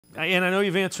and I know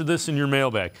you've answered this in your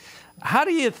mailbag, how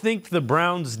do you think the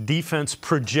Browns' defense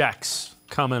projects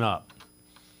coming up?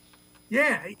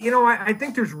 Yeah, I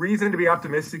think there's reason to be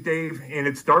optimistic, Dave, and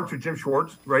it starts with Jim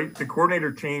Schwartz, right? The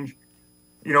coordinator change.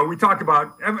 We talk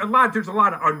about there's a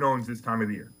lot of unknowns this time of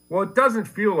the year. Well, it doesn't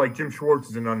feel like Jim Schwartz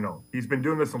is an unknown. He's been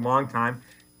doing this a long time.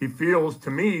 He feels,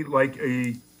 to me, like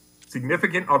a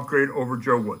significant upgrade over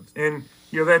Joe Woods. And,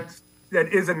 that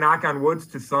is a knock on Woods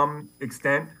to some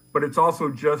extent, but it's also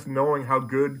just knowing how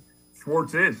good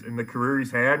Schwartz is in the career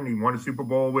he's had. And he won a Super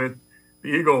Bowl with the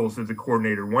Eagles as a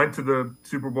coordinator, went to the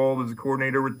Super Bowl as a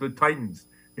coordinator with the Titans,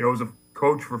 was a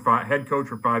head coach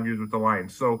for 5 years with the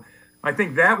Lions. So I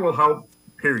think that will help,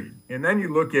 period. And then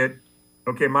you look at,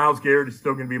 okay, Myles Garrett is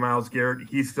still going to be Myles Garrett.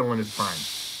 He's still in his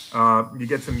prime. You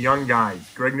get some young guys.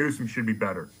 Greg Newsome should be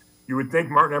better. You would think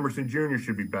Martin Emerson Jr.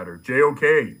 should be better.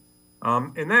 J.O.K.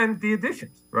 And then the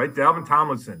additions, right? Dalvin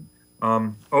Tomlinson,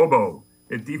 Obo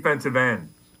at defensive end.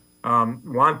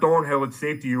 Juan Thornhill at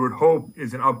safety, you would hope,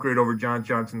 is an upgrade over John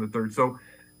Johnson III. So,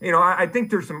 I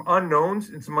think there's some unknowns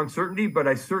and some uncertainty, but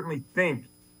I certainly think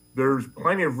there's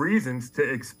plenty of reasons to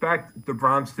expect the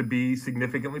Browns to be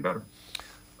significantly better.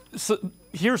 So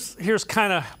here's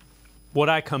kind of what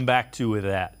I come back to with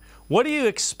that. What do you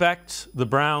expect the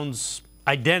Browns'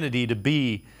 identity to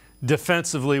be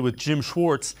defensively with Jim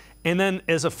Schwartz? And then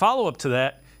as a follow-up to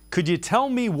that, could you tell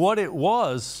me what it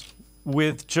was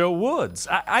with Joe Woods?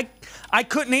 I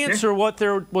couldn't answer what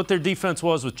their defense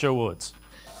was with Joe Woods.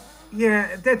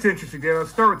 Yeah, that's interesting, Dave. I'll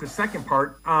start with the second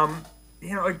part.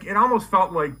 It almost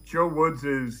felt like Joe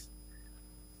Woods'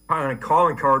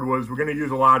 calling card was, we're going to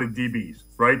use a lot of DBs,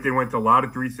 right? They went to a lot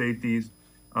of 3 safeties.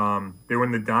 They were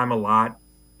in the dime a lot.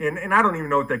 And I don't even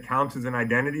know if that counts as an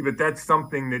identity, but that's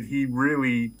something that he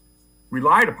really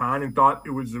relied upon and thought it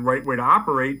was the right way to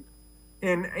operate.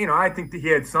 And, I think that he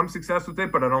had some success with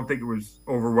it, but I don't think it was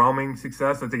overwhelming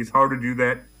success. I think it's hard to do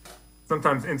that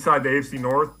sometimes inside the AFC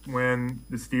North when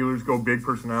the Steelers go big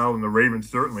personnel and the Ravens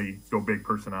certainly go big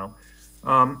personnel.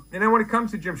 And then when it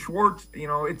comes to Jim Schwartz,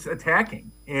 it's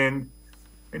attacking. And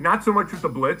not so much with the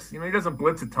blitz. He doesn't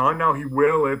blitz a ton. Now he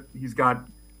will if he's got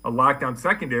a lockdown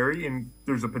secondary, and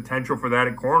there's a potential for that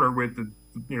at corner with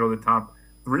the top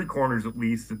 3 corners at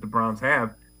least that the Browns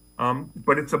have.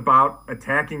 But it's about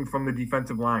attacking from the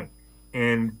defensive line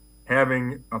and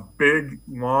having a big,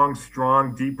 long,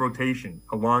 strong, deep rotation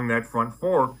along that front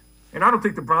 4. And I don't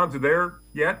think the Browns are there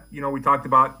yet. We talked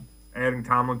about adding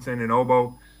Tomlinson and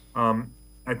Obo.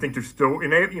 I think they're still,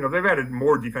 and they've added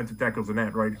more defensive tackles than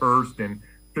that, right? Hurst and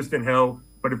Tristan Hill.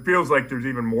 But it feels like there's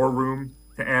even more room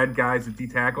to add guys at D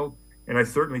tackle. And I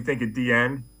certainly think at D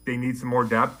end, they need some more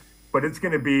depth. But it's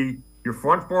going to be your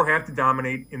front 4 have to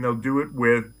dominate, and they'll do it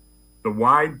with the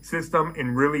wide system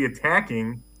and really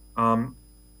attacking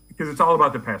because it's all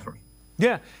about the pass rush.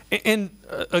 Yeah, and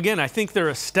again, I think they're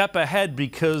a step ahead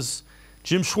because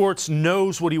Jim Schwartz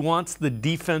knows what he wants the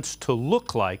defense to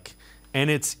look like, and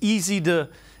it's easy to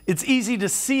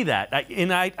see that.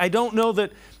 I don't know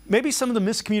that maybe some of the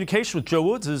miscommunication with Joe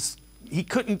Woods is he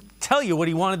couldn't tell you what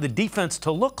he wanted the defense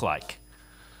to look like.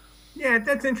 Yeah,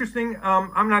 that's interesting.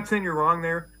 I'm not saying you're wrong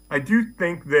there. I do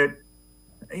think that,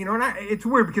 it's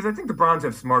weird because I think the Browns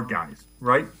have smart guys,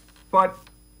 right? But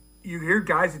you hear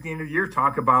guys at the end of the year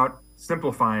talk about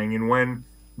simplifying, and when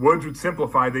Woods would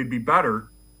simplify, they'd be better.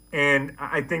 And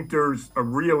I think it's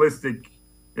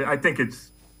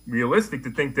realistic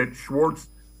to think that Schwartz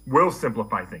will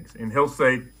simplify things. And he'll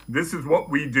say, this is what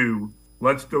we do.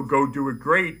 Let's still go do it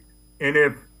great. And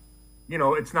if,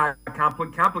 it's not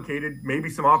complicated, maybe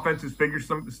some offenses figure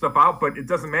some stuff out, but it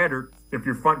doesn't matter if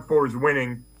your front 4 is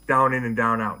winning down in and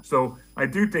down out. So I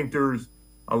do think there's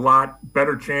a lot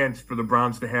better chance for the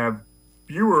Browns to have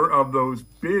fewer of those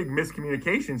big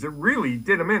miscommunications that really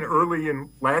did them in early in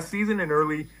last season and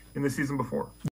early in the season before.